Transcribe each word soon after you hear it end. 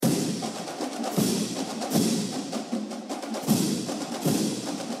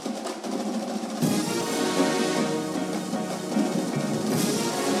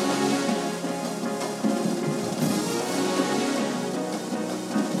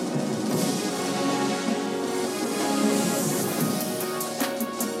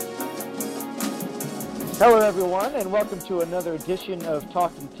Hello, everyone, and welcome to another edition of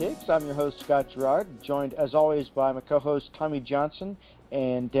Talking Tigs. I'm your host, Scott Gerard, joined, as always, by my co-hosts Tommy Johnson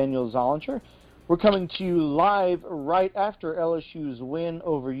and Daniel Zollinger. We're coming to you live right after LSU's win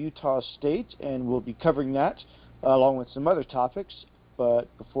over Utah State, and we'll be covering that along with some other topics. But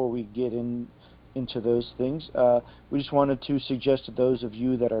before we get into those things, we just wanted to suggest to those of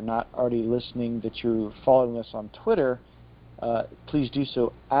you that are not already listening that you're following us on Twitter. Please do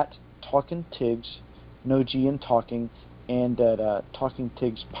so at Talking Tigs, no G in talking, and at Talking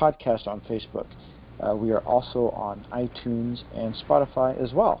Tigs Podcast on Facebook. We are also on iTunes and Spotify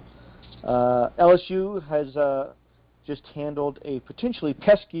as well. LSU has just handled a potentially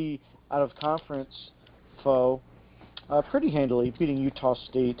pesky out-of-conference foe pretty handily, beating Utah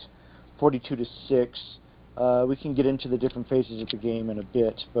State 42-6. We can get into the different phases of the game in a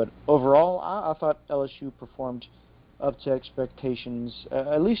bit, but overall, I thought LSU performed up to expectations,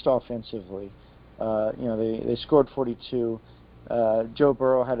 at least offensively. They scored 42. Joe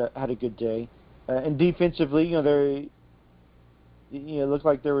Burrow had a good day, and defensively, it looked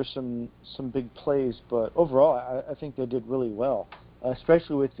like there were some big plays, but overall, I think they did really well,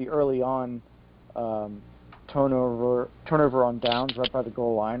 especially with the early on turnover on downs right by the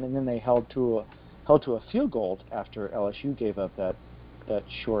goal line, and then they held to a field goal after LSU gave up that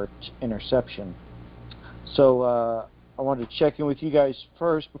short interception. So I wanted to check in with you guys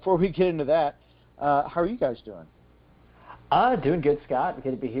first before we get into that. How are you guys doing? Doing good, Scott. Good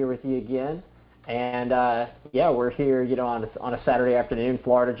to be here with you again. And we're here, on a Saturday afternoon.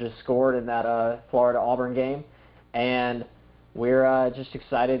 Florida just scored in that Florida-Auburn game, and we're just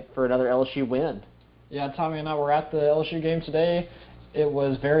excited for another LSU win. Yeah, Tommy and I were at the LSU game today. It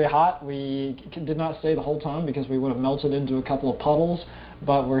was very hot. We did not stay the whole time because we would have melted into a couple of puddles,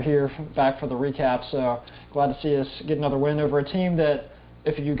 but we're here back for the recap, so glad to see us get another win over a team that,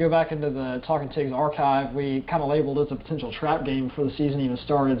 if you go back into the Talking Tigs archive, we kind of labeled as a potential trap game before the season even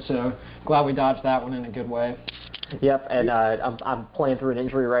started, so glad we dodged that one in a good way. Yep, and I'm playing through an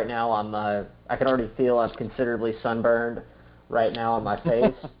injury right now. I can already feel I'm considerably sunburned right now on my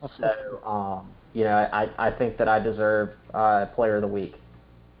face, so I think that I deserve Player of the Week.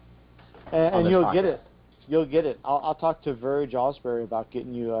 And you'll get it. You'll get it. I'll talk to Verge Osbury about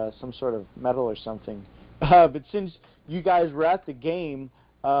getting you some sort of medal or something. But since you guys were at the game,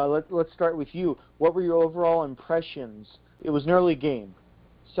 let's start with you. What were your overall impressions? It was an early game,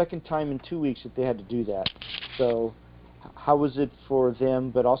 second time in 2 weeks that they had to do that. So how was it for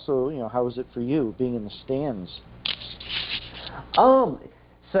them, but also, how was it for you being in the stands?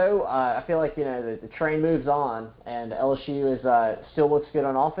 So I feel like, the train moves on, and LSU is still looks good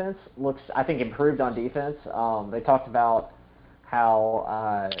on offense, I think, improved on defense. They talked about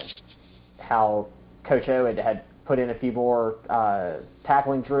how Coach O had put in a few more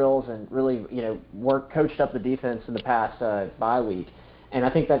tackling drills and really, coached up the defense in the past bye week, and I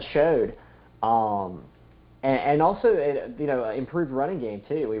think that showed. And also, improved running game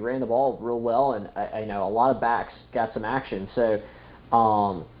too. We ran the ball real well, and a lot of backs got some action. So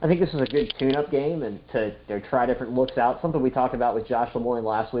I think this is a good tune-up game, and to try different looks out. Something we talked about with Josh Lemoyne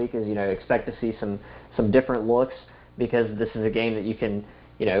last week is expect to see some different looks, because this is a game that you can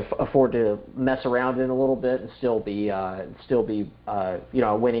afford to mess around in a little bit and still be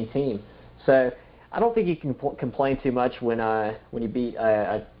a winning team. So I don't think you can complain too much when you beat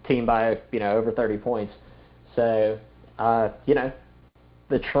a team by over 30 points. So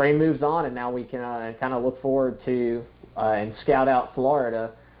the train moves on, and now we can kind of look forward to and scout out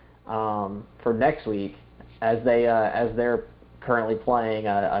Florida for next week as they're currently playing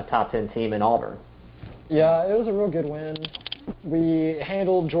a top 10 team in Auburn. Yeah, it was a real good win. We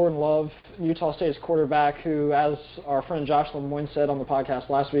handled Jordan Love, Utah State's quarterback, who, as our friend Josh Lemoyne said on the podcast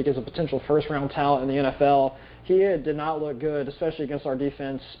last week, is a potential first-round talent in the NFL. He did not look good, especially against our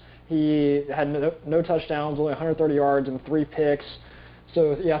defense. He had no touchdowns, only 130 yards and 3 picks.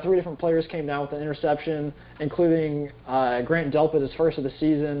 So, 3 different players came down with an interception, including Grant Delpit, his first of the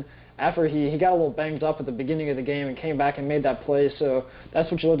season, after he got a little banged up at the beginning of the game and came back and made that play. So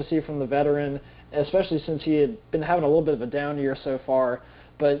that's what you love to see from the veteran, especially since he had been having a little bit of a down year so far.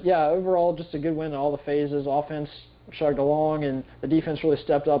 But, overall, just a good win in all the phases. Offense chugged along, and the defense really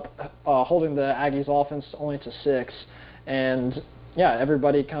stepped up, holding the Aggies' offense only to 6. And,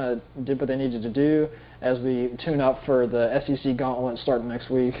 everybody kind of did what they needed to do as we tune up for the SEC gauntlet starting next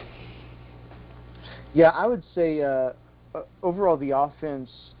week. Yeah, I would say overall the offense,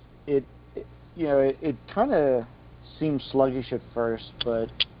 it kind of seemed sluggish at first,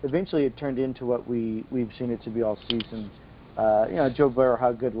 but eventually it turned into what we've seen it to be all season. Joe Burrow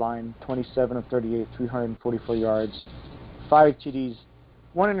had a good line, 27 of 38, 344 yards, 5 TDs,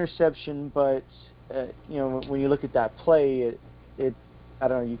 1 interception, but when you look at that play, it I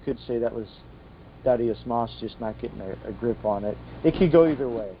don't know, you could say that was Thaddeus Moss just not getting a grip on it. It could go either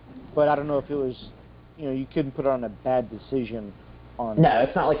way, but I don't know if it was, you couldn't put on a bad decision on. No,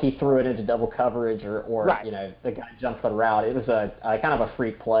 it's not like he threw it into double coverage or right. The guy jumped the route. It was a kind of a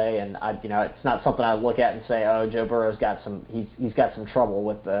freak play, and it's not something I look at and say, oh, Joe Burrow's got he's got some trouble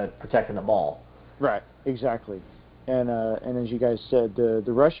with protecting the ball. Right, exactly. And as you guys said, the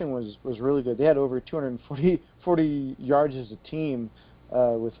rushing was really good. They had over 240 yards as a team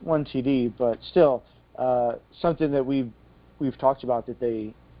with one TD, but still something that we've talked about that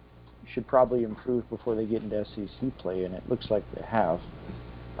they should probably improve before they get into SEC play, and it looks like they have.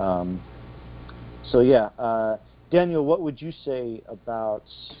 Daniel, what would you say about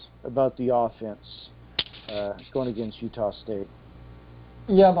the offense going against Utah State?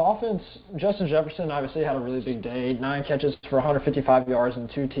 Yeah, the offense, Justin Jefferson obviously had a really big day. 9 catches for 155 yards and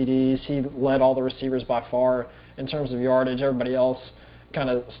 2 TDs. He led all the receivers by far in terms of yardage. Everybody else kind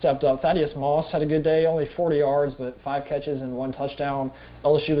of stepped up. Thaddeus Moss had a good day, only 40 yards, but 5 catches and 1 touchdown.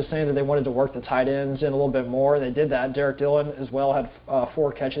 LSU was saying that they wanted to work the tight ends in a little bit more. They did that. Derek Dillon as well had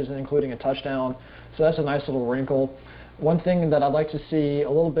 4 catches, including a touchdown. So that's a nice little wrinkle. One thing that I'd like to see a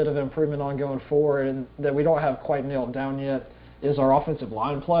little bit of improvement on going forward, and that we don't have quite nailed down yet, is our offensive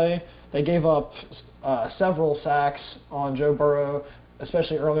line play. They gave up several sacks on Joe Burrow,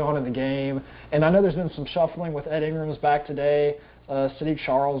 especially early on in the game. And I know there's been some shuffling with Ed Ingram's back today. Sadiq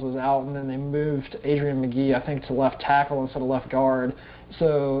Charles was out, and then they moved Adrian McGee, I think, to left tackle instead of left guard.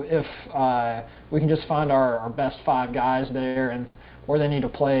 So if we can just find our best 5 guys there and where they need to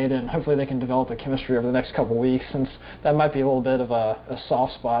play, then hopefully they can develop a chemistry over the next couple of weeks, since that might be a little bit of a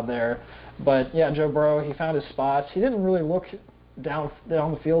soft spot there. But, yeah, Joe Burrow, he found his spots. He didn't really look down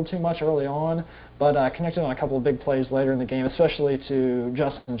the field too much early on, but connected on a couple of big plays later in the game, especially to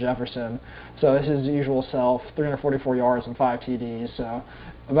Justin Jefferson. So it's his usual self, 344 yards and 5 TDs, so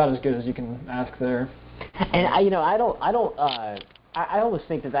about as good as you can ask there. And I almost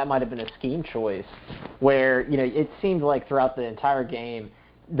think that might have been a scheme choice, where it seemed like throughout the entire game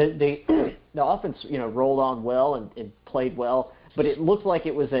the offense rolled on well and played well, but it looked like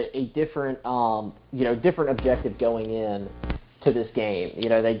it was a different different objective going in to this game.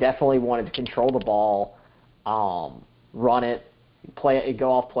 They definitely wanted to control the ball, run it,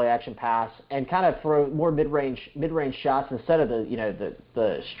 go off play action pass, and kind of throw more mid-range shots instead of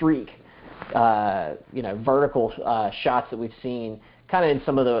the streak, vertical shots that we've seen kind of in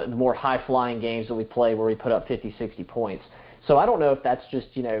some of the more high-flying games that we play where we put up 50, 60 points. So I don't know if that's just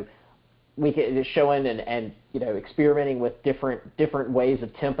we can showing and experimenting with different ways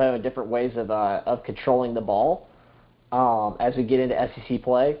of tempo and different ways of controlling the ball as we get into SEC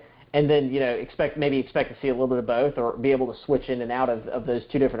play, and then expect to see a little bit of both, or be able to switch in and out of those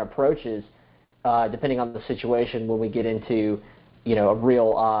 2 different approaches depending on the situation when we get into a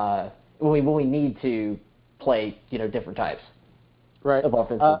real when we need to play different types of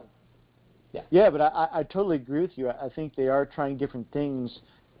offensive. Yeah, but I totally agree with you. I think they are trying different things,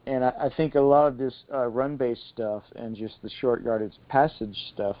 and I think a lot of this run-based stuff and just the short yardage passage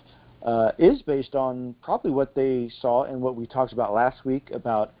stuff is based on probably what they saw and what we talked about last week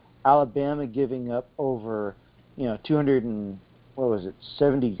about Alabama giving up over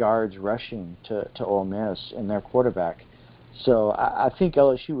 270 yards rushing to Ole Miss and their quarterback. So I think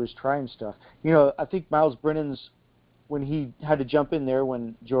LSU was trying stuff. I think Miles Brennan's, when he had to jump in there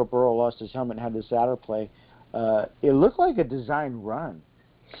when Joe Burrow lost his helmet and had this saddle play, it looked like a designed run.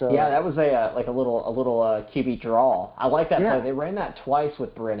 So yeah, that was a little QB draw. I like that play. They ran that twice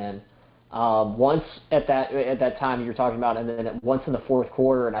with Brennan. Once at that time you're talking about, and then once in the fourth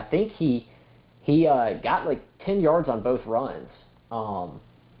quarter, and I think he got like 10 yards on both runs.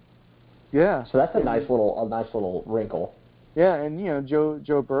 Yeah. So that's a nice little wrinkle. Yeah, and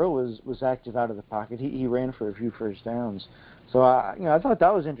Joe Burrow was active out of the pocket. He ran for a few first downs. So I thought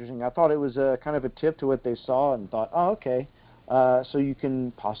that was interesting. I thought it was kind of a tip to what they saw, and thought, oh, okay, so you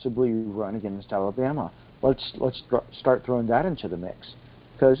can possibly run against Alabama. Let's start throwing that into the mix.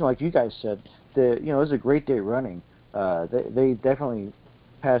 Because, like you guys said, it was a great day running. They definitely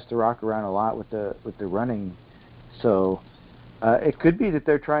passed the rock around a lot with the running. So it could be that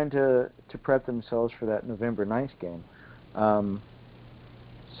they're trying to prep themselves for that November 9th game.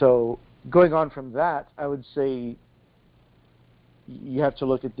 So going on from that, I would say you have to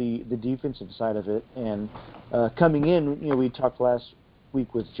look at the defensive side of it. And coming in, we talked last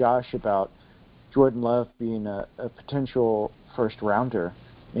week with Josh about Jordan Love being a potential first rounder,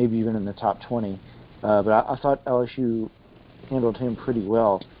 maybe even in the top 20. But I thought LSU handled him pretty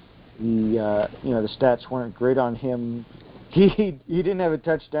well. The stats weren't great on him. He didn't have a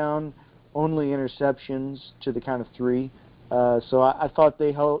touchdown, only interceptions to the count of 3. So I thought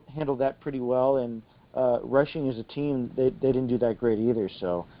they handled that pretty well, and rushing as a team, they didn't do that great either.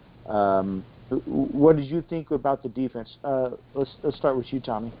 So what did you think about the defense? Let's start with you,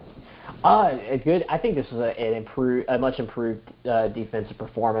 Tommy. Good. I think this is a much improved defensive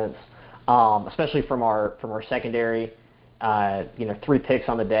performance, especially from our secondary. 3 picks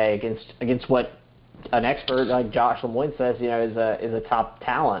on the day against what an expert like Josh Lemoyne says, is a top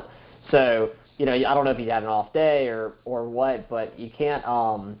talent. So, I don't know if he had an off day or what, but you can't.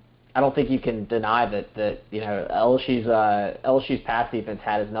 I don't think you can deny that LSU's pass defense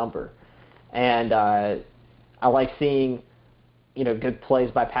had his number, and I like seeing good plays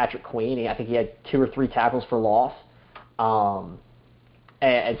by Patrick Queen. I think he had 2 or 3 tackles for loss,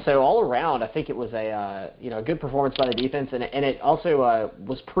 and so all around, I think it was a good performance by the defense, and it also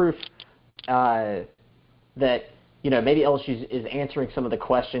was proof that maybe LSU is answering some of the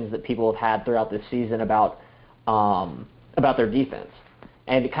questions that people have had throughout this season about their defense.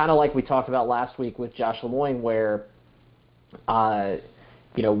 And kind of like we talked about last week with Josh Lemoyne, where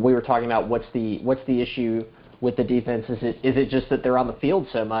we were talking about what's the issue with the defense? Is it just that they're on the field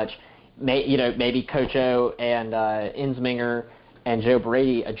so much? Maybe Coach O and Insminger and Joe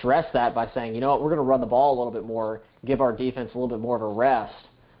Brady address that by saying, we're going to run the ball a little bit more, give our defense a little bit more of a rest,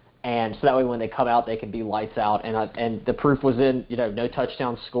 and so that way when they come out, they can be lights out. And the proof was in, no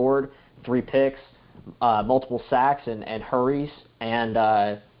touchdowns scored, 3 picks, multiple sacks and hurries, and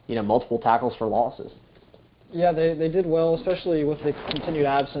multiple tackles for losses. Yeah, they did well, especially with the continued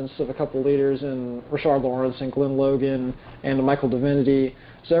absence of a couple leaders in Rashard Lawrence and Glenn Logan and Michael Divinity.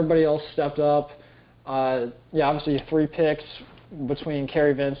 So everybody else stepped up. Obviously 3 picks between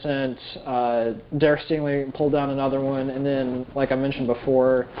Kerry Vincent, Derek Stingley pulled down another one, and then, like I mentioned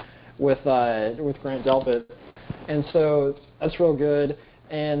before, with Grant Delpit. And so that's real good.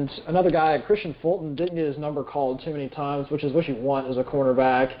 And another guy, Christian Fulton, didn't get his number called too many times, which is what you want as a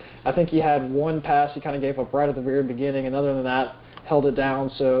cornerback. I think he had 1 pass he kind of gave up right at the very beginning, and other than that, held it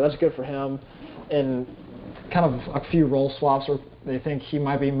down. So that's good for him. And kind of a few role swaps where they think he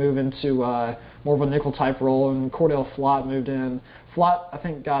might be moving to more of a nickel-type role, and Cordell Flott moved in. Flott, I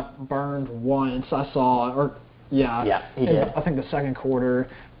think, got burned once, I saw, Yeah, he did. I think the second quarter,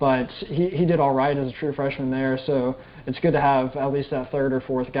 but he did all right as a true freshman there, so it's good to have at least that 3rd or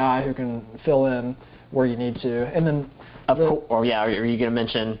 4th guy who can fill in where you need to. And then, are you going to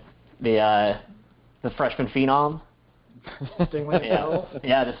mention the freshman phenom? Stingley?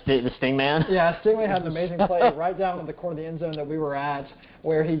 The Sting Man? Yeah, Stingley had an amazing play right down in the corner of the end zone that we were at,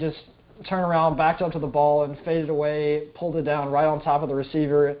 where he just turned around, backed up to the ball, and faded away, pulled it down right on top of the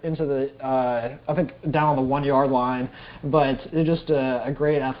receiver into the, I think, down on the 1-yard line. But it's just a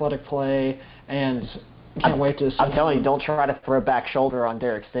great athletic play, and can't wait to see. I'm telling you, don't try to throw back shoulder on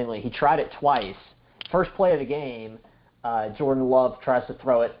Derek Stingley. He tried it twice. First play of the game, Jordan Love tries to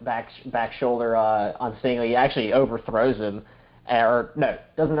throw it back shoulder on Stingley. He actually overthrows him.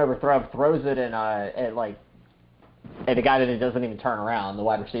 Doesn't overthrow him, throws it and the guy that doesn't even turn around, the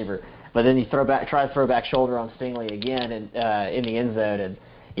wide receiver. But then he tries to throw back shoulder on Stingley again in the end zone, and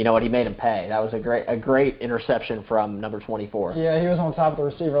you know what? He made him pay. That was a great interception from number 24. Yeah, he was on top of the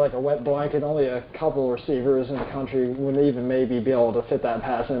receiver like a wet blanket. Only a couple receivers in the country would even maybe be able to fit that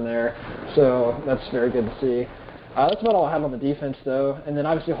pass in there. So that's very good to see. That's about all I have on the defense, though. And then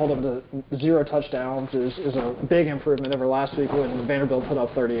obviously hold up to 0 touchdowns is a big improvement over last week when Vanderbilt put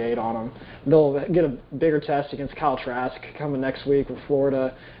up 38 on them. They'll get a bigger test against Kyle Trask coming next week with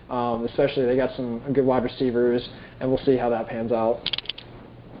Florida. Especially they got some good wide receivers, and we'll see how that pans out.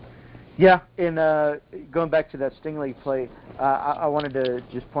 Yeah, and going back to that Stingley play, I wanted to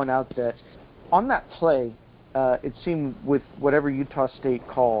just point out that on that play, it seemed with whatever Utah State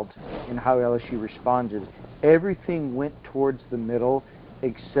called and how LSU responded, everything went towards the middle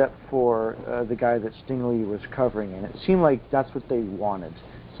except for the guy that Stingley was covering, and it seemed like that's what they wanted.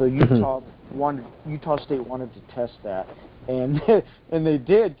 So Utah State wanted to test that, and and they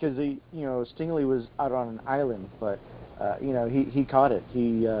did because Stingley was out on an island, but he caught it.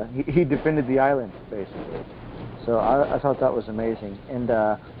 He defended the island basically. So I thought that was amazing, and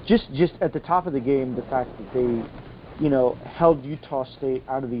just at the top of the game, the fact that they held Utah State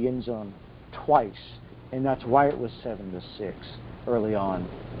out of the end zone twice. And that's why it was 7-6 early on.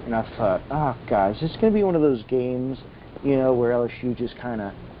 And I thought, guys, this is going to be one of those games, where LSU just kind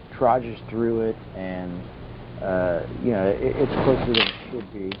of trudges through it, and it's closer than it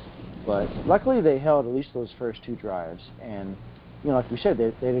should be. But luckily, they held at least those first 2 drives, and like we said,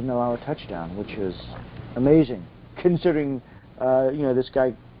 they didn't allow a touchdown, which was amazing, considering this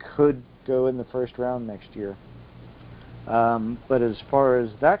guy could go in the first round next year. But as far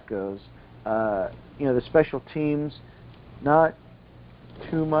as that goes. The special teams, not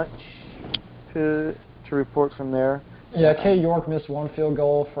too much to report from there. Yeah, Kay York missed one field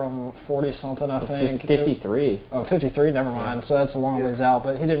goal from 40-something, I think. 53. Oh, 53, never mind. So that's a long ways out.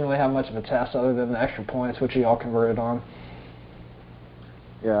 But he didn't really have much of a test other than the extra points, which he all converted on.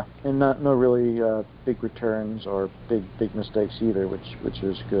 Yeah, and no really big returns or big mistakes either, which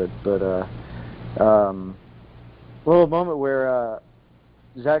is good. But a moment where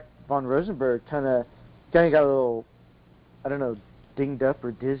Zach von Rosenberg kind of got a little, I don't know, dinged up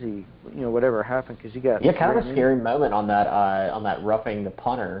or dizzy, whatever happened, because he got kind of a scary moment on that roughing the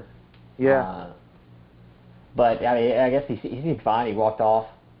punter. Yeah. But I mean, I guess he seemed fine. He walked off.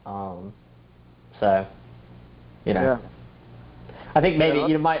 Yeah. I think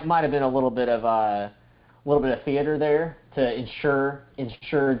maybe might have been a little bit of theater there to ensure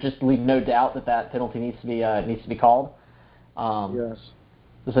just leave no doubt that penalty needs to be called. Yes.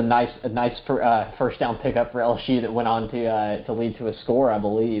 It was a nice first down pickup for LSU that went on to lead to a score, I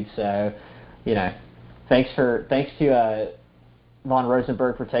believe. So, thanks to Von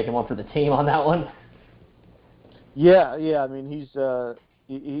Rosenberg for taking one for the team on that one. Yeah. I mean, he's a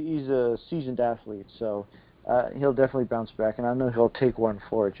seasoned athlete, so he'll definitely bounce back, and I know he'll take one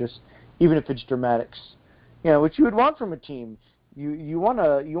for it. Just even if it's dramatics, which you would want from a team. You want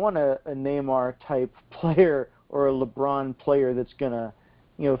a Neymar type player or a LeBron player that's gonna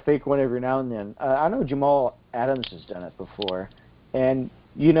fake one every now and then. I know Jamal Adams has done it before, and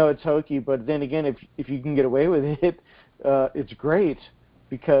it's hokey, but then again, if you can get away with it, it's great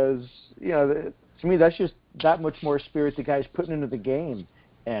because to me that's just that much more spirit the guy's putting into the game,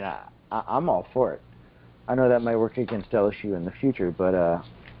 and I'm all for it. I know that might work against LSU in the future, but to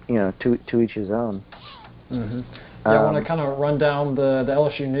each his own. Mm-hmm. Yeah, I want to kind of run down the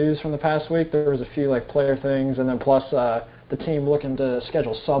LSU news from the past week. There was a few player things, and then plus the team looking to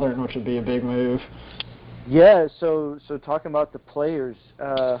schedule Southern, which would be a big move. Yeah, so talking about the players,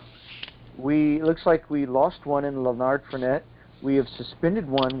 looks like we lost one in Leonard Fournette. We have suspended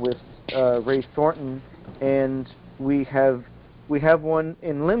one with Ray Thornton, and we have one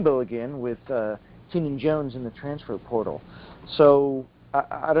in limbo again with Keenan Jones in the transfer portal. So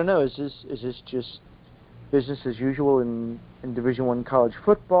I don't know. Is this just business as usual in Division I college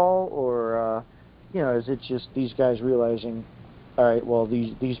football, or is it just these guys realizing, all right, well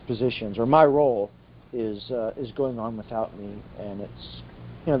these positions or my role is going on without me, and it's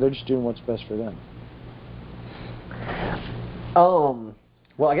they're just doing what's best for them.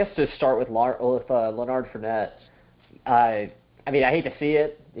 Well, I guess to start with Leonard Fournette, I mean, I hate to see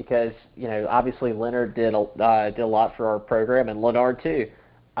it because obviously Leonard did a lot for our program, and Leonard too.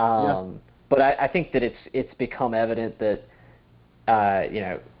 But I think that it's become evident that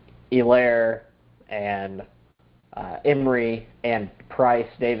Hilaire and Emery and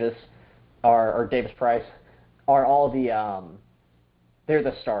Davis Price are all they're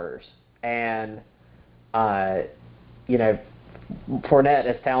the starters, and Fournette,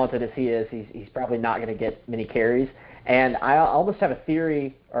 as talented as he is, he's probably not going to get many carries. And I almost have a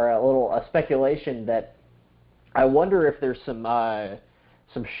theory or a speculation that I wonder if there's some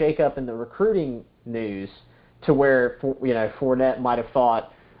shakeup in the recruiting news to where Fournette might have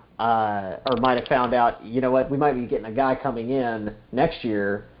thought or might have found out, we might be getting a guy coming in next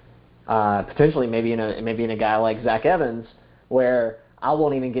year, potentially maybe in a guy like Zach Evans, where I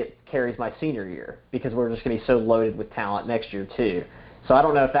won't even get carries my senior year because we're just going to be so loaded with talent next year too. So I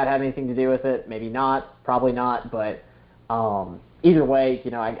don't know if that had anything to do with it. Maybe not. Probably not. But either way,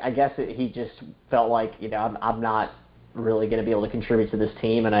 I guess he just felt like I'm not really going to be able to contribute to this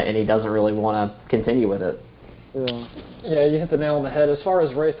team, and he doesn't really want to continue with it. Yeah, you hit the nail on the head. As far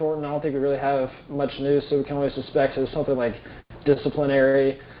as Ray Thornton, I don't think we really have much news, so we can only suspect it's something like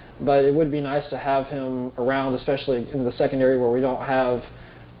disciplinary. But it would be nice to have him around, especially in the secondary where we don't have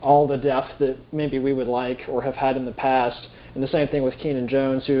all the depth that maybe we would like or have had in the past. And the same thing with Keenan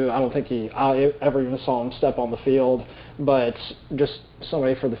Jones, who I don't think I ever even saw him step on the field, but just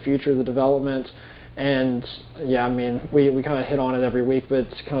somebody for the future, the development. And, yeah, I mean, we kind of hit on it every week, but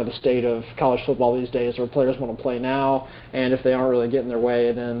it's kind of the state of college football these days where players want to play now, and if they aren't really getting their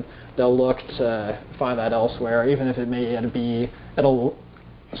way, then they'll look to find that elsewhere, even if it may be at a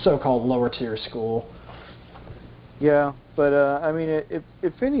so-called lower-tier school. Yeah, but, I mean,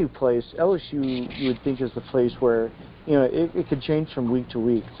 if any place, LSU you would think is the place where, it could change from week to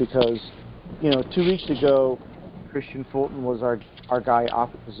week because, 2 weeks ago, Christian Fulton was our guy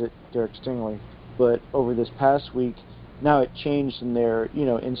opposite Derek Stingley. But over this past week, now it changed and they're,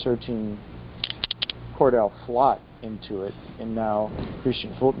 inserting Cordell Flott into it. And now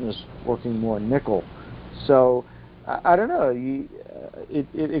Christian Fulton is working more nickel. So, I don't know.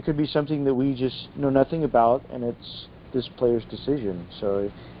 it could be something that we just know nothing about, and it's this player's decision.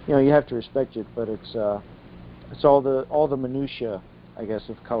 So, you have to respect it, but it's all the minutia, I guess,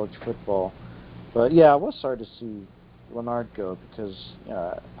 of college football. But yeah, I was sorry to see Leonard go because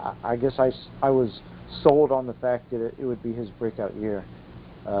I guess I was sold on the fact that it would be his breakout year,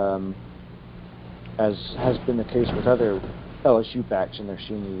 as has been the case with other LSU backs in their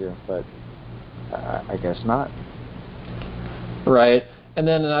senior year, but I guess not. Right. And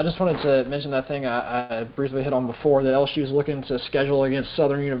then I just wanted to mention that thing I briefly hit on before, that LSU is looking to schedule against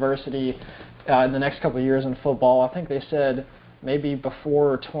Southern University in the next couple of years in football. I think they said maybe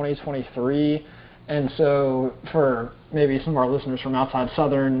before 2023. And so for maybe some of our listeners from outside,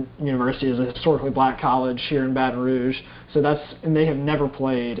 Southern University is a historically black college here in Baton Rouge. So and they have never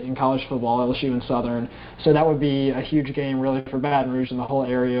played in college football, LSU and Southern. So that would be a huge game really for Baton Rouge and the whole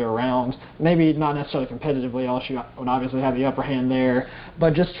area around. Maybe not necessarily competitively, LSU would obviously have the upper hand there,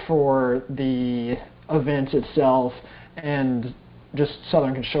 but just for the event itself, and just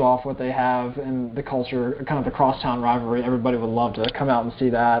Southern can show off what they have and the culture, kind of the crosstown rivalry. Everybody would love to come out and see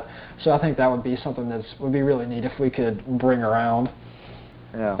that. So I think that would be something that would be really neat if we could bring around.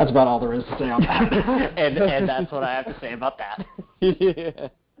 Yeah. That's about all there is to say on that. and that's what I have to say about that. Yeah,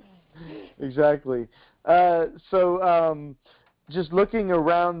 exactly. So just looking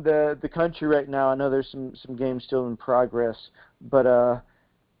around the country right now, I know there's some games still in progress, but I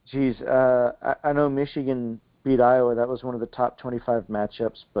know Michigan beat Iowa. That was one of the top 25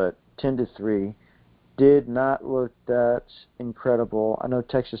 matchups, but 10-3 did not look that incredible. I know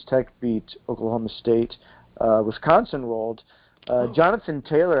Texas Tech beat Oklahoma State. Wisconsin rolled. Jonathan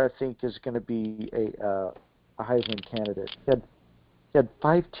Taylor, I think, is going to be a Heisman candidate. He had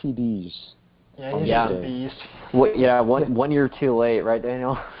 5 TDs. Yeah, he's a beast. Well, one year too late, right,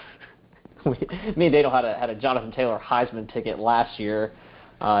 Daniel? Me and Daniel had a Jonathan Taylor Heisman ticket last year.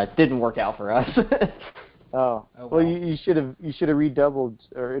 It didn't work out for us. Oh well, you should have redoubled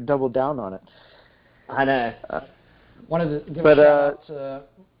or doubled down on it. I know. Wanted to give a shout out to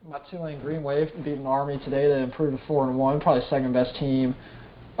my Tulane Green Wave beating Army today. They improved to 4-1, probably second best team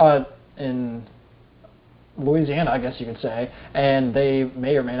in Louisiana, I guess you could say. And they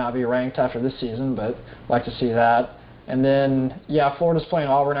may or may not be ranked after this season, but like to see that. And then Florida's playing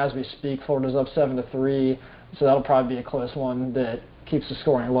Auburn as we speak. Florida's up 7-3, so that'll probably be a close one that keeps the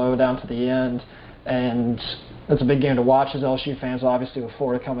scoring low down to the end. And it's a big game to watch as LSU fans, obviously, with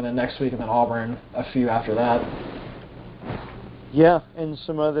Florida coming in next week and then Auburn a few after that. Yeah, and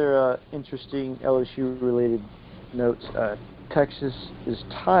some other interesting LSU-related notes. Texas is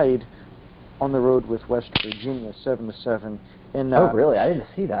tied on the road with West Virginia, 7-7. And oh, really? I didn't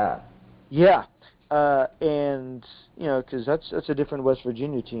see that. Yeah, and because that's a different West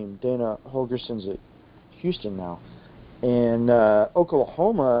Virginia team. Dana Holgerson's at Houston now. And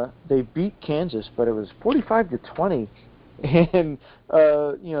Oklahoma, they beat Kansas, but it was 45-20. And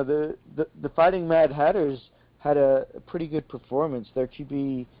the Fighting Mad Hatters had a pretty good performance. Their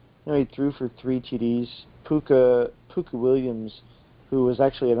QB, he threw for 3 TDs. Puka Williams, who was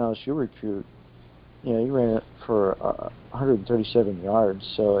actually an LSU recruit, he ran it for 137 yards.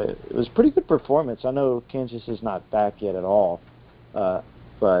 So it was a pretty good performance. I know Kansas is not back yet at all,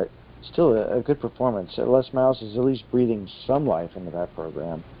 but still a good performance. Les Miles is at least breathing some life into that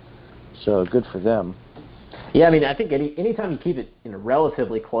program, so good for them. Yeah, I mean, I think anytime you keep it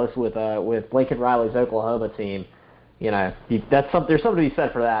relatively close with Lincoln Riley's Oklahoma team, there's something to be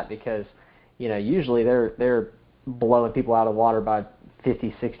said for that, because usually they're blowing people out of water by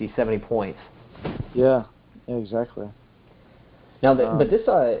 50, 60, 70 points. Yeah, exactly. Now, but this.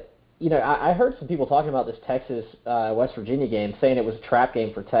 I heard some people talking about this Texas-West Virginia game, saying it was a trap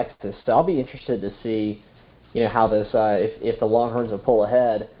game for Texas. So I'll be interested to see, how this, if the Longhorns will pull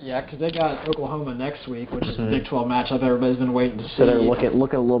ahead. Yeah, because they got Oklahoma next week, which is a Big 12 matchup everybody's been waiting to see. So they're looking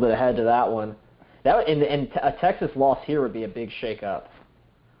a little bit ahead to that one. And a Texas loss here would be a big shakeup.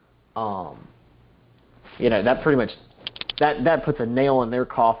 That pretty much that puts a nail in their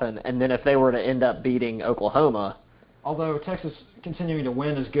coffin. And then if they were to end up beating Oklahoma. Although Texas continuing to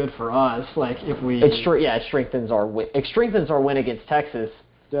win is good for us, if we... It strengthens our win. It strengthens our win against Texas.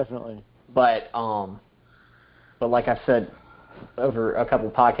 Definitely. But like I've said over a couple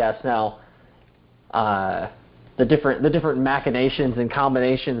of podcasts now, the different machinations and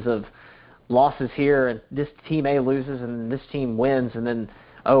combinations of losses here, and this team A loses and this team wins, and then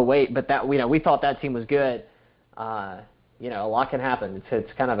but that we thought that team was good. A lot can happen.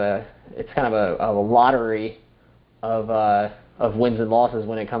 It's kind of a lottery of wins and losses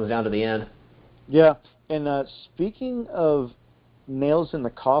when it comes down to the end. Yeah, and speaking of nails in the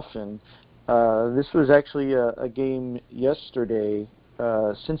coffin, this was actually a game yesterday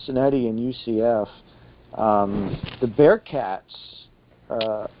Cincinnati and UCF. The Bearcats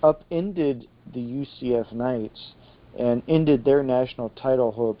upended the UCF Knights and ended their national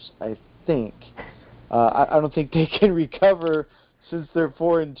title hopes, I think. I don't think they can recover since they're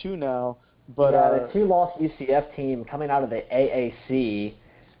 4-2 now. But the two-loss UCF team coming out of the AAC,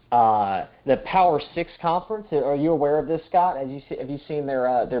 the Power 6 conference. Are you aware of this, Scott? Have you seen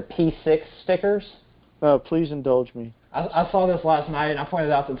their P6 stickers? Please indulge me. I saw this last night, and I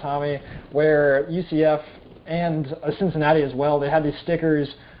pointed out to Tommy where UCF and Cincinnati as well, they had these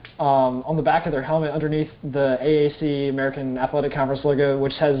stickers on the back of their helmet underneath the AAC, American Athletic Conference logo,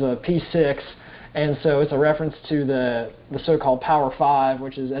 which has a P6, and so it's a reference to the so-called Power 5,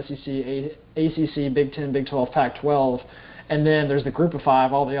 which is SEC, ACC, Big 10, Big 12, Pac-12, and then there's the Group of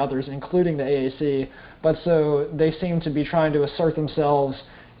 5, all the others, including the AAC. But so they seem to be trying to assert themselves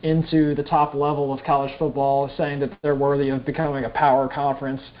into the top level of college football, saying that they're worthy of becoming a power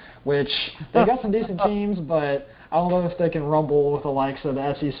conference, which they've got some decent teams, but I don't know if they can rumble with the likes of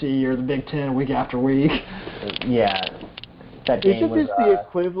the SEC or the Big Ten week after week. Yeah. That game Isn't this the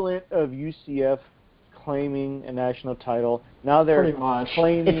equivalent of UCF claiming a national title? Now they're pretty much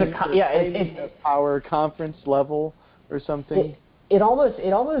claiming a power conference level or something. It almost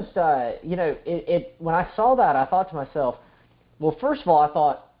when I saw that, I thought to myself, well, first of all, I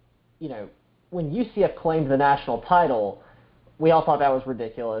thought, when UCF claimed the national title, we all thought that was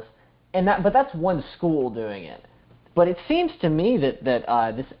ridiculous, but that's one school doing it. But it seems to me that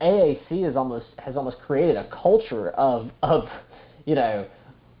this AAC has almost created a culture of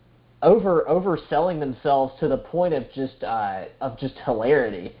overselling themselves to the point of just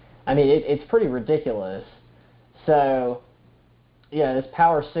hilarity. I mean, it's pretty ridiculous. So, this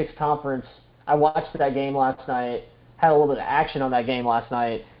Power 6 conference, I watched that game last night, had a little bit of action on that game last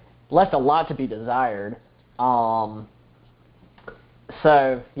night, left a lot to be desired.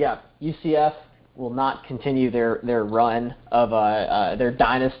 UCF will not continue their run of their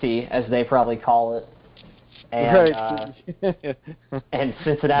dynasty, as they probably call it. And, and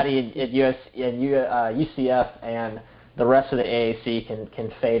Cincinnati and UCF and the rest of the AAC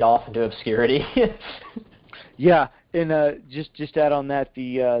can fade off into obscurity. Yeah, and just add on that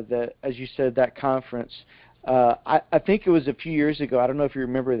the as you said, that conference. I think it was a few years ago. I don't know if you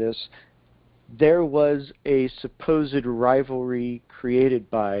remember this. There was a supposed rivalry created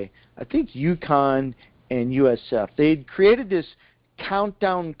by, I think, UConn and USF. They'd created this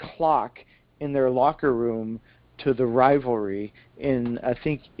countdown clock in their locker room to the rivalry, and I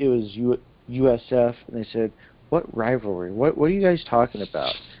think it was USF, and they said, "What rivalry? What are you guys talking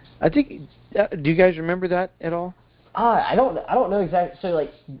about?" I think. Do you guys remember that at all? I don't know exactly. So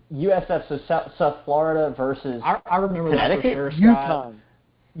like USF, so South Florida versus I remember Connecticut? that for sure, Scott. UConn.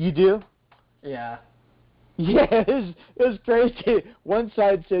 You do? Yeah. Yeah, it was crazy. One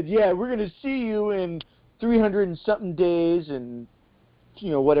side said, "Yeah, we're going to see you in 300 and something days and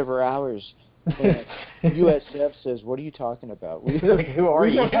whatever hours." And USF says, "What are you talking about? Who are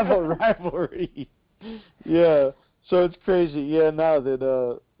you? We have a rivalry." Yeah, so it's crazy. Yeah, now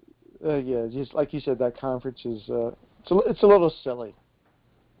that just like you said, that conference is it's a little silly.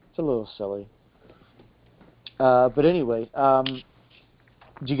 It's a little silly. But anyway,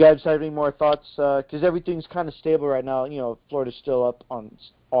 do you guys have any more thoughts? Because everything's kind of stable right now. Florida's still up on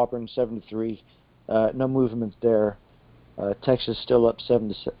Auburn 7-3. No movement there. Texas still up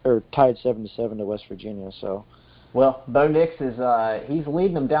tied 7-7 to West Virginia. So, well, Bo Nix is he's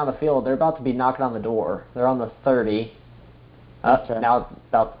leading them down the field. They're about to be knocking on the door. They're on the 30. Okay. Now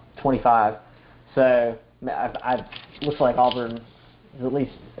about 25. So I looks like Auburn is at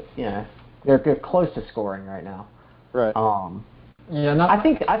least they're close to scoring right now. Right. I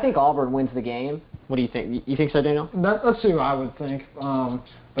think Auburn wins the game. What do you think? You think so, Daniel? That's who I would think.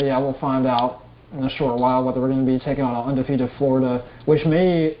 But yeah, we'll find out in a short while whether we're going to be taking on an undefeated Florida, which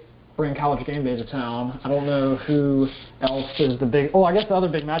may bring College Game Day to town. I don't know who else is the big. Oh, I guess the other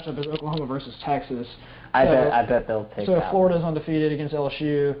big matchup is Oklahoma versus Texas. I bet they'll take that. So Florida's undefeated against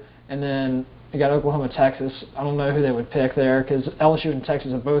LSU, and then you got Oklahoma, Texas. I don't know who they would pick there because LSU and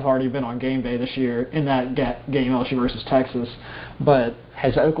Texas have both already been on game day this year in that game, LSU versus Texas. But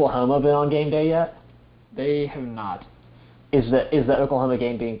has Oklahoma been on game day yet? They have not. Is the Oklahoma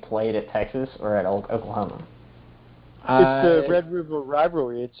game being played at Texas or at Oklahoma? It's the Red River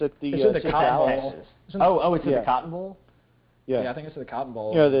rivalry. It's at the Cotton Bowl. It's at the Cotton Bowl? Yeah, I think it's at the Cotton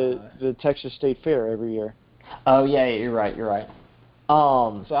Bowl. The Texas State Fair every year. Oh yeah, you're right.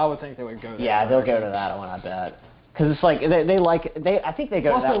 So I would think they would go there. Yeah, they'll go to that one, I bet. Because it's like I think they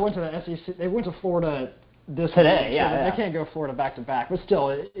go. Plus, to that they went to the SEC. They went to Florida this today. week, Yeah, they can't go Florida back to back. But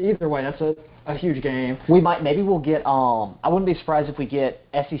still, either way, that's a huge game. Maybe we'll get. I wouldn't be surprised if we get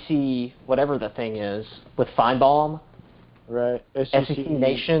SEC whatever the thing is with Feinbaum. Right. SEC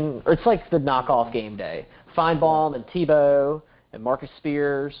Nation. Or it's like the knockoff game day. Feinbaum and Tebow and Marcus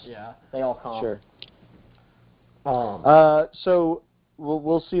Spears. Yeah. They all come. Sure. Um, So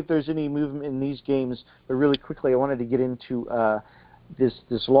we'll see if there's any movement in these games. But really quickly, I wanted to get into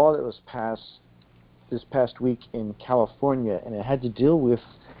this law that was passed this past week in California, and it had to deal with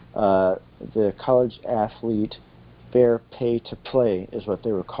the college athlete fair pay to play, is what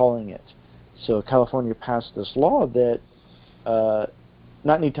they were calling it. So California passed this law that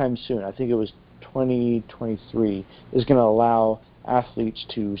not anytime soon, I think it was 2023, is going to allow athletes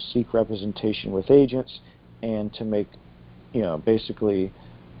to seek representation with agents and to make, basically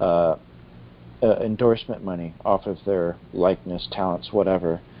endorsement money off of their likeness, talents,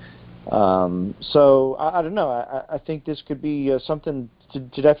 whatever. So I don't know. I think this could be something to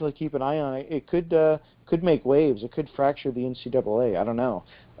definitely keep an eye on. It could make waves. It could fracture the NCAA. I don't know.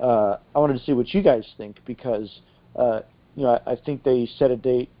 I wanted to see what you guys think because I think they set a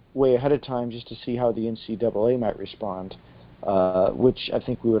date way ahead of time just to see how the NCAA might respond, which I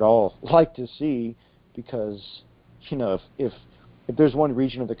think we would all like to see because if there's one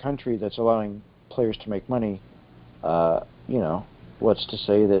region of the country that's allowing players to make money, what's to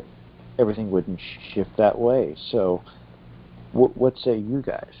say that everything wouldn't shift that way? So, what say you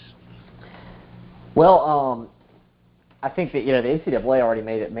guys? Well, I think that the NCAA already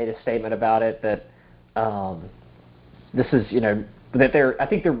made a statement about it that this is that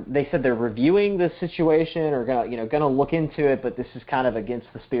they said they're reviewing the situation or gonna look into it, but this is kind of against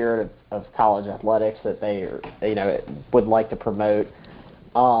the spirit of college athletics that they would like to promote.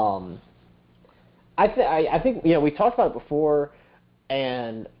 I think we talked about it before,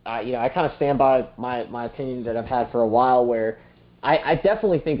 and I kind of stand by my opinion that I've had for a while, where I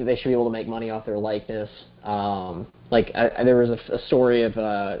definitely think that they should be able to make money off their likeness. There was a story of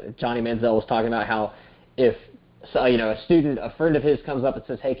Johnny Manziel was talking about how if a friend of his comes up and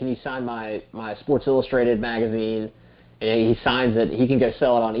says, "Hey, can you sign my Sports Illustrated magazine?" And he signs it, he can go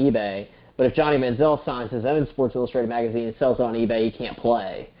sell it on eBay. But if Johnny Manziel signs his own Sports Illustrated magazine and sells it on eBay, he can't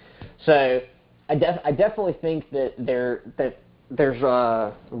play. So I definitely think that there's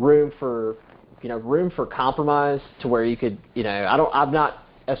room for compromise to where you could I'm not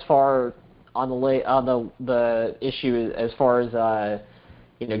as far on the issue as far as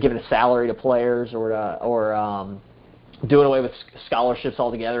giving a salary to players or doing away with scholarships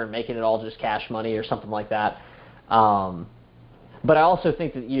altogether and making it all just cash money or something like that. But I also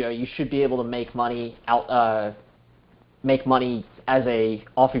think that you should be able to make money off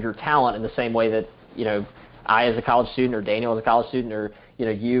of your talent in the same way that I as a college student or Daniel as a college student or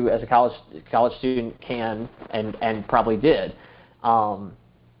you as a college student can and probably did.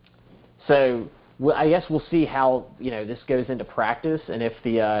 So I guess we'll see how this goes into practice, and if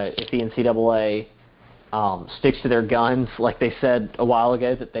the NCAA sticks to their guns, like they said a while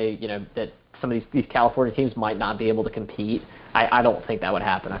ago, that that some of these California teams might not be able to compete. I don't think that would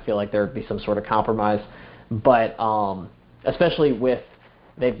happen. I feel like there would be some sort of compromise, but especially with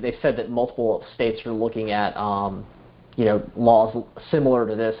they've said that multiple states are looking at laws similar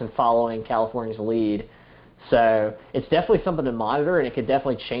to this and following California's lead. So it's definitely something to monitor, and it could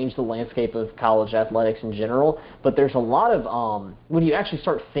definitely change the landscape of college athletics in general. But there's a lot of when you actually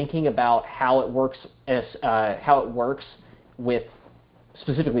start thinking about how it works with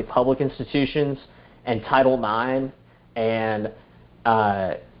specifically public institutions and Title IX and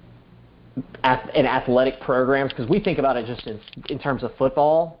athletic programs, because we think about it just in terms of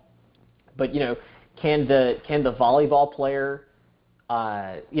football. But can the volleyball player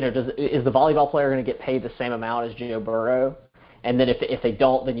is the volleyball player going to get paid the same amount as Joe Burrow? And then if they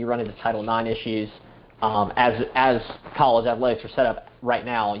don't, then you run into Title IX issues. As college athletics are set up right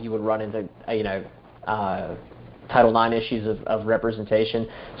now, you would run into Title IX issues of representation.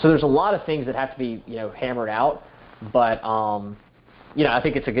 So there's a lot of things that have to be hammered out. But I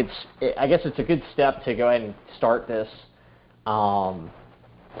think it's a good step to go ahead and start this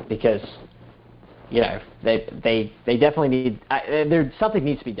because they definitely need something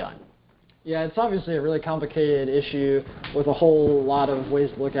needs to be done. Yeah, it's obviously a really complicated issue with a whole lot of ways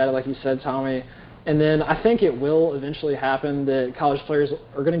to look at it, like you said, Tommy. And then I think it will eventually happen that college players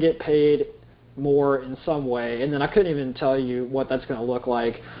are going to get paid more in some way. And then I couldn't even tell you what that's going to look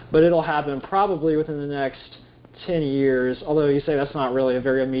like, but it'll happen probably within the next 10 years, although you say that's not really a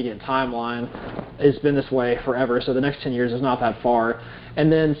very immediate timeline. it's been this way forever, so the next 10 years is not that far.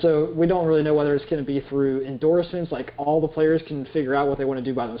 And then, so we don't really know whether it's going to be through endorsements, like all the players can figure out what they want to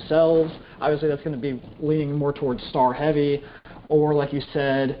do by themselves. Obviously, that's going to be leaning more towards star heavy, or like you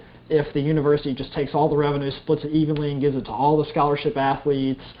said, if the university just takes all the revenue, splits it evenly, and gives it to all the scholarship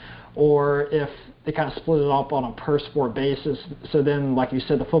athletes, or if they kind of split it up on a per sport basis. So then, like you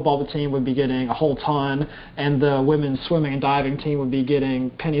said, the football team would be getting a whole ton, and the women's swimming and diving team would be getting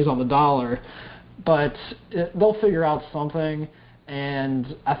pennies on the dollar. But they'll figure out something,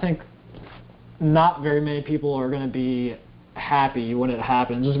 and I think not very many people are going to be happy when it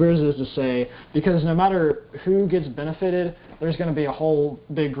happens, as weird as it is to say, because no matter who gets benefited, there's going to be a whole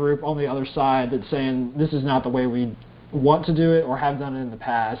big group on the other side that's saying this is not the way we want to do it or have done it in the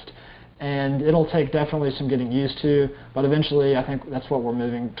past. And it'll take definitely some getting used to, but eventually I think that's what we're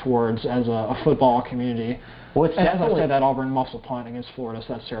moving towards as a football community. Well, it's and as I definitely said, that Auburn muscle punt against Florida,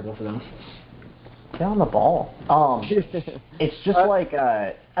 so that's terrible for them. get on the ball. It's just like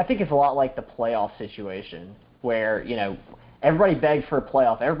I think it's a lot like the playoff situation where everybody begged for a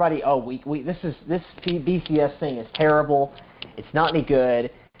playoff. Everybody, this BCS thing is terrible. It's not any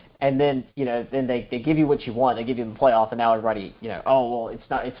good. And then, then they give you what you want. They give you the playoff, and now everybody,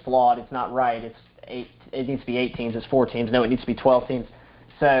 it's flawed. It's not right. It needs to be 8 teams. It's 4 teams. No, it needs to be 12 teams.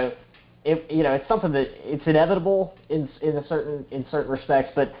 So, it's something that it's inevitable in certain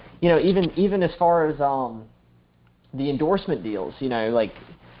respects. But even as far as the endorsement deals, like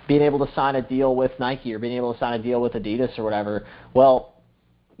being able to sign a deal with Nike or being able to sign a deal with Adidas or whatever. Well,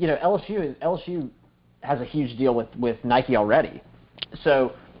 LSU has a huge deal with Nike already.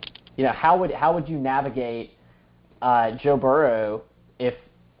 So, how would you navigate Joe Burrow if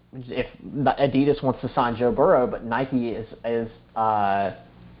Adidas wants to sign Joe Burrow, but Nike is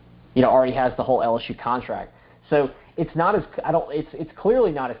already has the whole LSU contract? So it's not as it's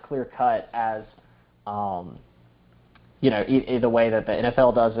clearly not as clear cut as the way that the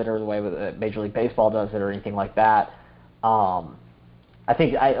NFL does it or the way that Major League Baseball does it or anything like that. I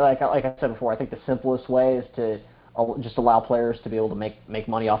think like I said before, I think the simplest way is to just allow players to be able to make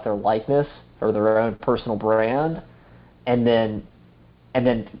money off their likeness or their own personal brand, and then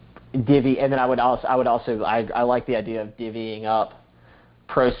divvy. And then I like the idea of divvying up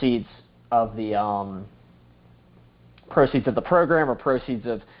proceeds of the program or proceeds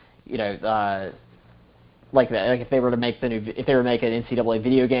of like if they were to make an NCAA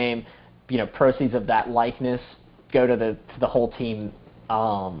video game, proceeds of that likeness go to the whole team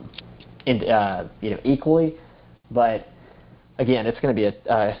equally. But again, it's going to be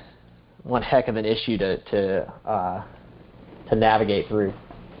one heck of an issue to navigate through.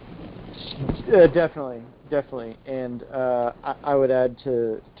 Definitely, and I would add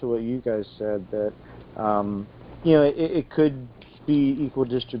to what you guys said that it could be equal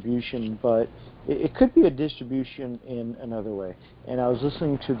distribution, but it could be a distribution in another way. And I was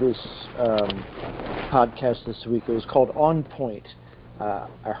listening to this podcast this week. It was called On Point.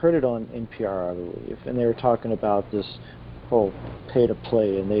 I heard it on NPR, I believe, and they were talking about this whole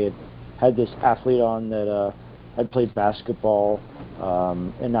pay-to-play, and they had this athlete on that had played basketball,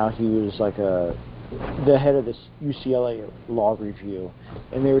 and now he was like the head of this UCLA law review,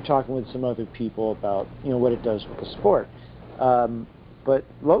 and they were talking with some other people about what it does with the sport. But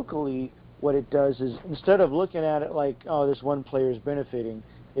locally, what it does is instead of looking at it like, oh, this one player is benefiting,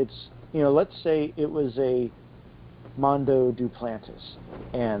 it's let's say it was a Mondo Duplantis,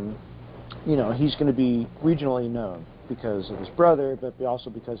 and he's going to be regionally known because of his brother, but also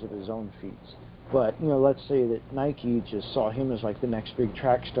because of his own feats. But let's say that Nike just saw him as like the next big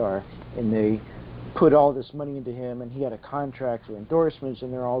track star, and they put all this money into him, and he had a contract for endorsements,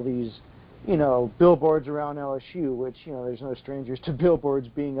 and there are all these billboards around LSU, which there's no strangers to billboards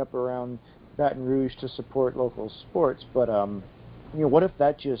being up around Baton Rouge to support local sports. But what if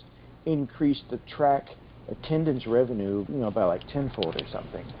that just increased the track attendance revenue, by like tenfold or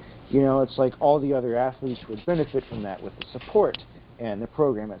something? It's like all the other athletes would benefit from that with the support, and the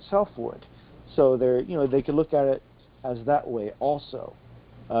program itself would. So they could look at it as that way also.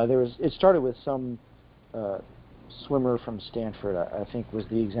 It started with some swimmer from Stanford, I think was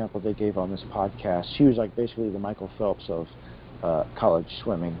the example they gave on this podcast. She was like basically the Michael Phelps of college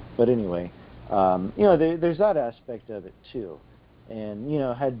swimming. But anyway, there's that aspect of it too. And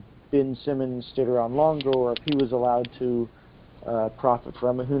had Ben Simmons stayed around longer, or if he was allowed to profit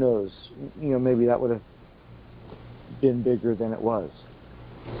from it, who knows? Maybe that would have been bigger than it was.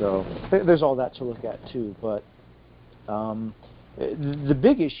 So there's all that to look at too. But the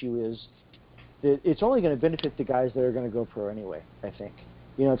big issue is that it's only going to benefit the guys that are going to go pro anyway, I think.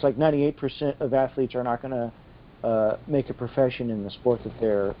 It's like 98% of athletes are not going to make a profession in the sport that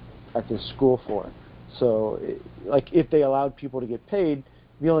they're at this school for. So, like, if they allowed people to get paid,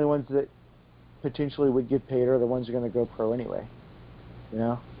 the only ones that potentially would get paid are the ones who are going to go pro anyway. You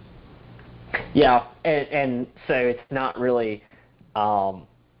know? Yeah, and so it's not really. No,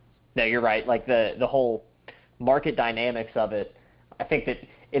 you're right. Like the whole market dynamics of it, I think that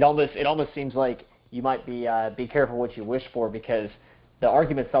it almost seems like you might be careful what you wish for, because the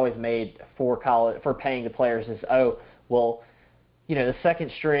argument's always made for college for paying the players is, oh, well, you know, the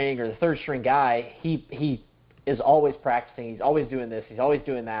second string or the third string guy, he is always practicing, he's always doing this, he's always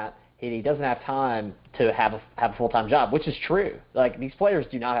doing that, and he doesn't have time to have a full-time job, which is true. Like, these players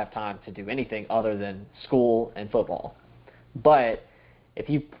do not have time to do anything other than school and football. But if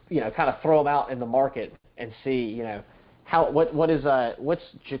you kind of throw them out in the market and see, you know, what's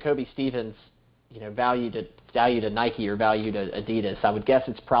Jacoby Stevens, you know, value to Nike or value to Adidas, I would guess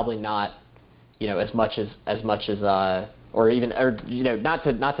it's probably not, you know, as much as or you know, not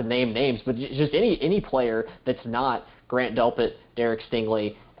to name names, but just any player that's not Grant Delpit, Derek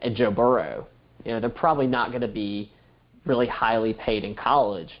Stingley, and Joe Burrow. You know, they're probably not going to be really highly paid in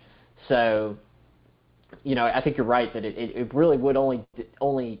college. So, you know, I think you're right that it really would only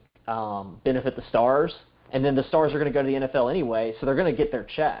benefit the stars, and then the stars are going to go to the NFL anyway, so they're going to get their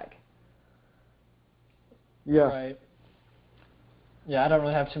check. Yeah. Right. Yeah, I don't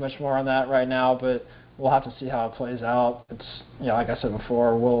really have too much more on that right now, but we'll have to see how it plays out. It's, you know, like I said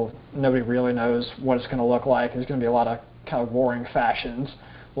before, nobody really knows what it's going to look like. There's going to be a lot of kind of warring factions.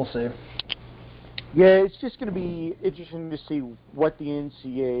 We'll see. Yeah, it's just going to be interesting to see what the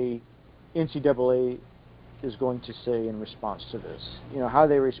NCAA is going to say in response to this. You know, how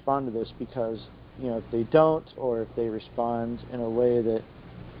they respond to this, because, you know, if they don't, or if they respond in a way that,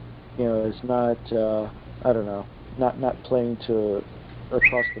 you know, is not, I don't know, not playing to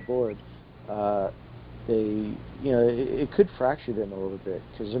across the board, it could fracture them a little bit.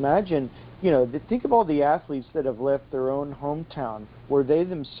 Because imagine, you know, think of all the athletes that have left their own hometown where they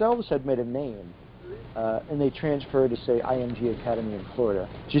themselves had made a name, and they transferred to, say, IMG Academy in Florida,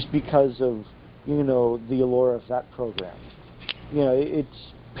 just because of, you know, the allure of that program. You know,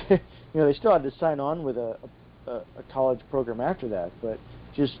 it's, you know, they still had to sign on with a college program after that, but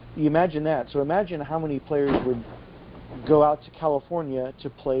just, you imagine that. So imagine how many players would go out to California to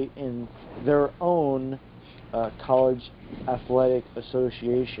play in their own college athletic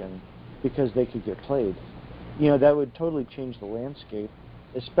association because they could get played. You know, that would totally change the landscape,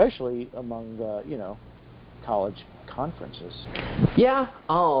 especially among, you know, college conferences. Yeah.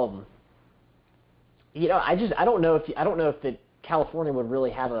 You know, I don't know if that California would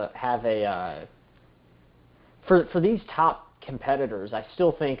really have a for these top competitors. I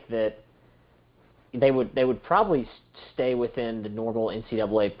still think that they would probably stay within the normal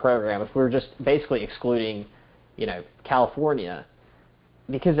NCAA program if we were just basically excluding, you know, California,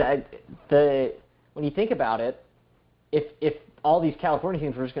 because when you think about it, if all these California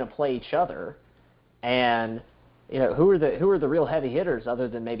teams were just going to play each other, and you know, who are the real heavy hitters other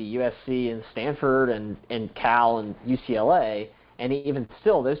than maybe USC and Stanford and Cal and UCLA, and even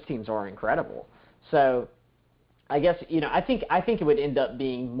still those teams are incredible. So I guess, you know, I think it would end up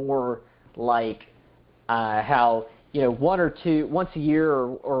being more like how, you know, once a year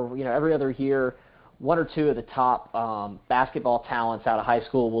or you know, every other year, one or two of the top basketball talents out of high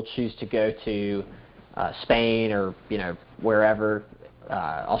school will choose to go to Spain or, you know, wherever,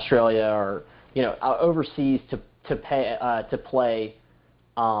 Australia, or, you know, overseas to play,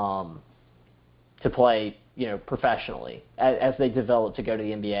 you know, professionally as they develop to go to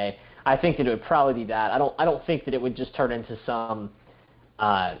the NBA. I think that it would probably be that. I don't think that it would just turn into some,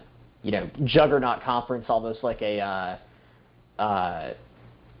 you know, juggernaut conference, almost like a,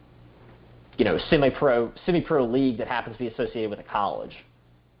 you know, semi-pro league that happens to be associated with a college.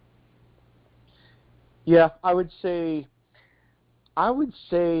 Yeah, I would say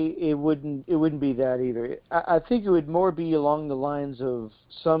it wouldn't be that either. I think it would more be along the lines of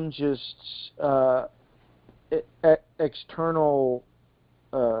some just external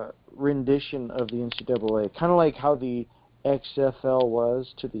rendition of the NCAA, kind of like how the XFL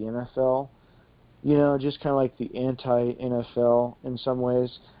was to the NFL. You know, just kind of like the anti-NFL in some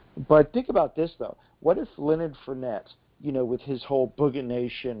ways. But think about this, though. What if Leonard Fournette, you know, with his whole Boogie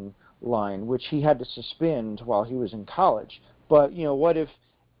Nation line, which he had to suspend while he was in college, but, you know, what if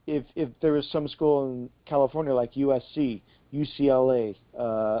there was some school in California like USC, UCLA,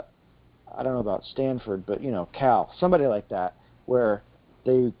 I don't know about Stanford, but, you know, Cal, somebody like that, where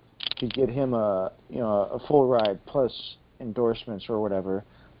they could get him a full ride plus endorsements or whatever,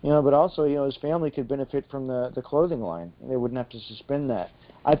 you know, but also, you know, his family could benefit from the clothing line, and they wouldn't have to suspend that.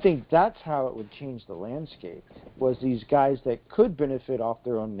 I think that's how it would change the landscape, was these guys that could benefit off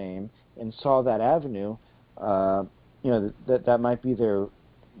their own name and saw that avenue, that might be their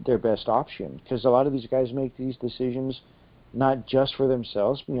best option. Because a lot of these guys make these decisions not just for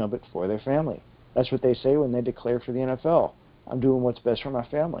themselves, but for their family. That's what they say when they declare for the NFL. I'm doing what's best for my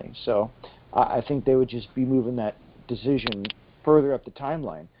family. So I think they would just be moving that decision further up the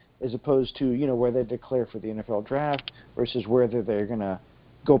timeline, as opposed to, where they declare for the NFL draft versus whether they're going to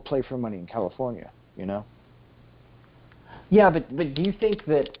go play for money in California, Yeah, but do you think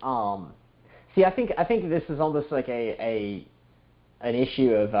that I think this is almost like an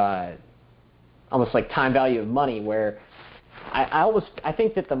issue of almost like time value of money, where I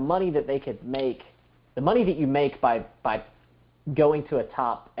think that the money that they could make, the money that you make by going to a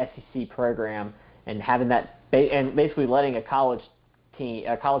top SEC program and having that and basically letting a college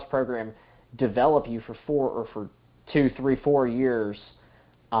program develop you for 2, 3, 4 years,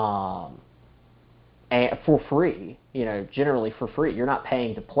 and for free, generally for free. You're not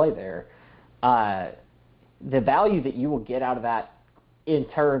paying to play there. The value that you will get out of that in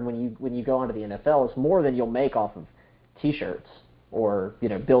turn when you go onto the NFL is more than you'll make off of T-shirts or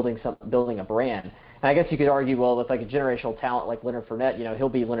building a brand. And I guess you could argue, well, with like a generational talent like Leonard Fournette, he'll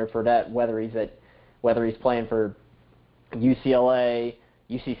be Leonard Fournette whether he's playing for UCLA,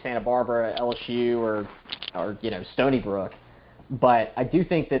 UC Santa Barbara, LSU, or Stony Brook. But I do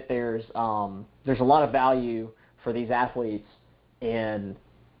think that there's a lot of value for these athletes in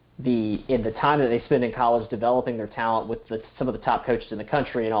the time that they spend in college developing their talent with some of the top coaches in the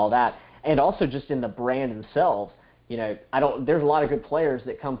country and all that, and also just in the brand themselves. There's a lot of good players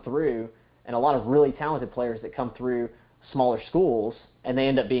that come through, and a lot of really talented players that come through smaller schools, and they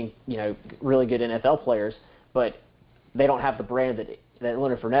end up being really good NFL players, but they don't have the brand that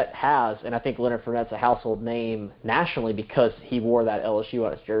Leonard Fournette has, and I think Leonard Fournette's a household name nationally because he wore that LSU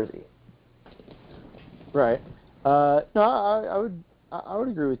on his jersey. Right. No, I would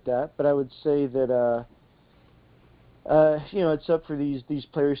agree with that, but I would say that it's up for these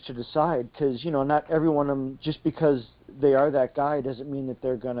players to decide, because not every one of them, just because they are that guy, doesn't mean that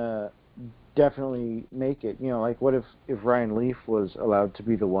they're gonna definitely make it. Like what if Ryan Leaf was allowed to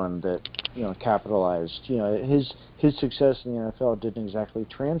be the one that capitalized? His success in the NFL didn't exactly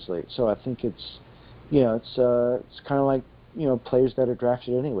translate. So I think it's kind of like players that are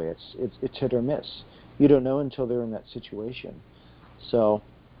drafted anyway. It's hit or miss. You don't know until they're in that situation. So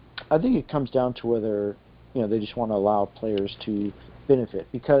I think it comes down to whether they just want to allow players to benefit,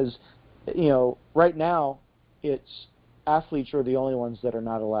 because right now it's athletes are the only ones that are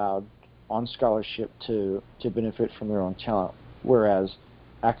not allowed on scholarship to benefit from their own talent, whereas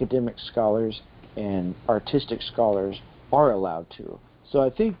academic scholars and artistic scholars are allowed to. So I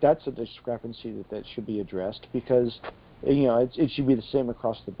think that's a discrepancy that should be addressed, because it should be the same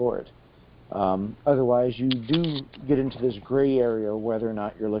across the board. Otherwise, you do get into this gray area whether or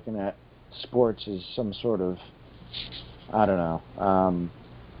not you're looking at sports as some sort of, I don't know,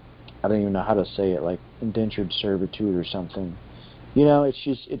 I don't even know how to say it, like indentured servitude or something.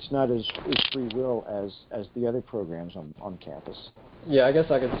 It's not as free will as the other programs on campus. Yeah, I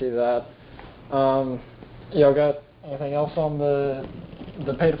guess I could see that. Got anything else on the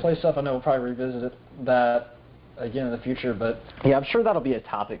pay-to-play stuff? I know we'll probably revisit that again in the future, but yeah, I'm sure that'll be a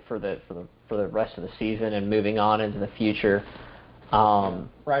topic for the rest of the season and moving on into the future.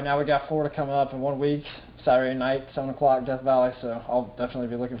 Right now we got Florida coming up in 1 week, Saturday night, 7 o'clock, Death Valley, so I'll definitely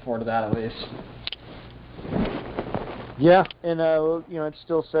be looking forward to that at least. Yeah, and it's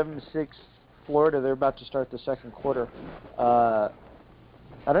still 7-6 Florida. They're about to start the second quarter. I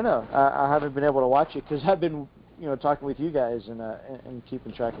don't know. I haven't been able to watch it because I've been talking with you guys and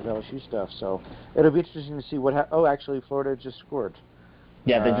keeping track of LSU stuff. So it'll be interesting to see what. Actually, Florida just scored.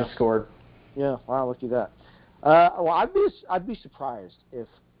 Yeah, they just scored. Yeah, wow, look at that. Well, I'd be surprised if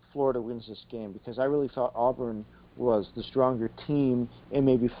Florida wins this game, because I really thought Auburn was the stronger team, and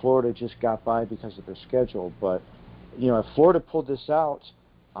maybe Florida just got by because of their schedule. But if Florida pulled this out,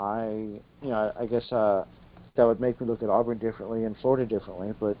 I guess that would make me look at Auburn differently and Florida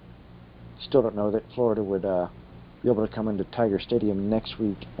differently. But still don't know that Florida would be able to come into Tiger Stadium next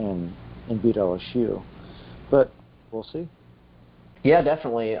week and beat LSU. But we'll see. Yeah,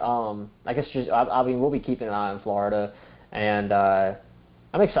 definitely. I guess we'll be keeping an eye on Florida, and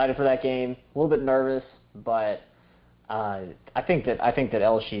I'm excited for that game. A little bit nervous, but I think that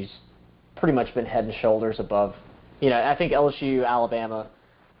LSU's pretty much been head and shoulders above. I think LSU, Alabama,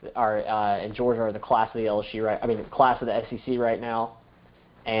 and Georgia are the class of the LSU, right? I mean, class of the SEC right now,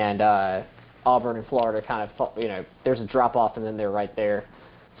 and Auburn and Florida kind of, there's a drop off, and then they're right there.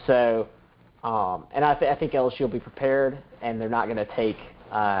 So, and I think LSU will be prepared, and they're not going to take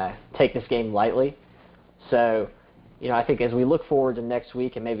take this game lightly. So, I think as we look forward to next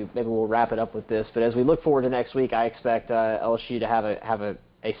week, and maybe we'll wrap it up with this, but as we look forward to next week, I expect LSU to have a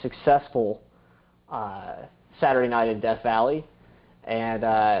successful Saturday night in Death Valley, and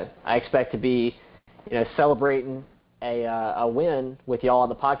I expect to be, celebrating a win with y'all on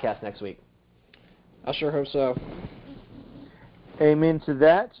the podcast next week. I sure hope so. Amen to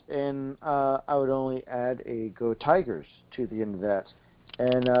that, and I would only add a Go Tigers to the end of that.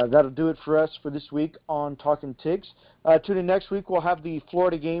 And that'll do it for us for this week on Talking Tigs. Tune in next week. We'll have the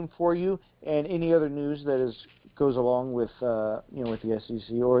Florida game for you and any other news that goes along with with the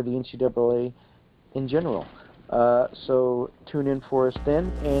SEC or the NCAA in general. So tune in for us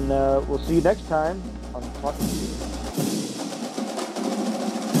then, and we'll see you next time on Talking Tigs.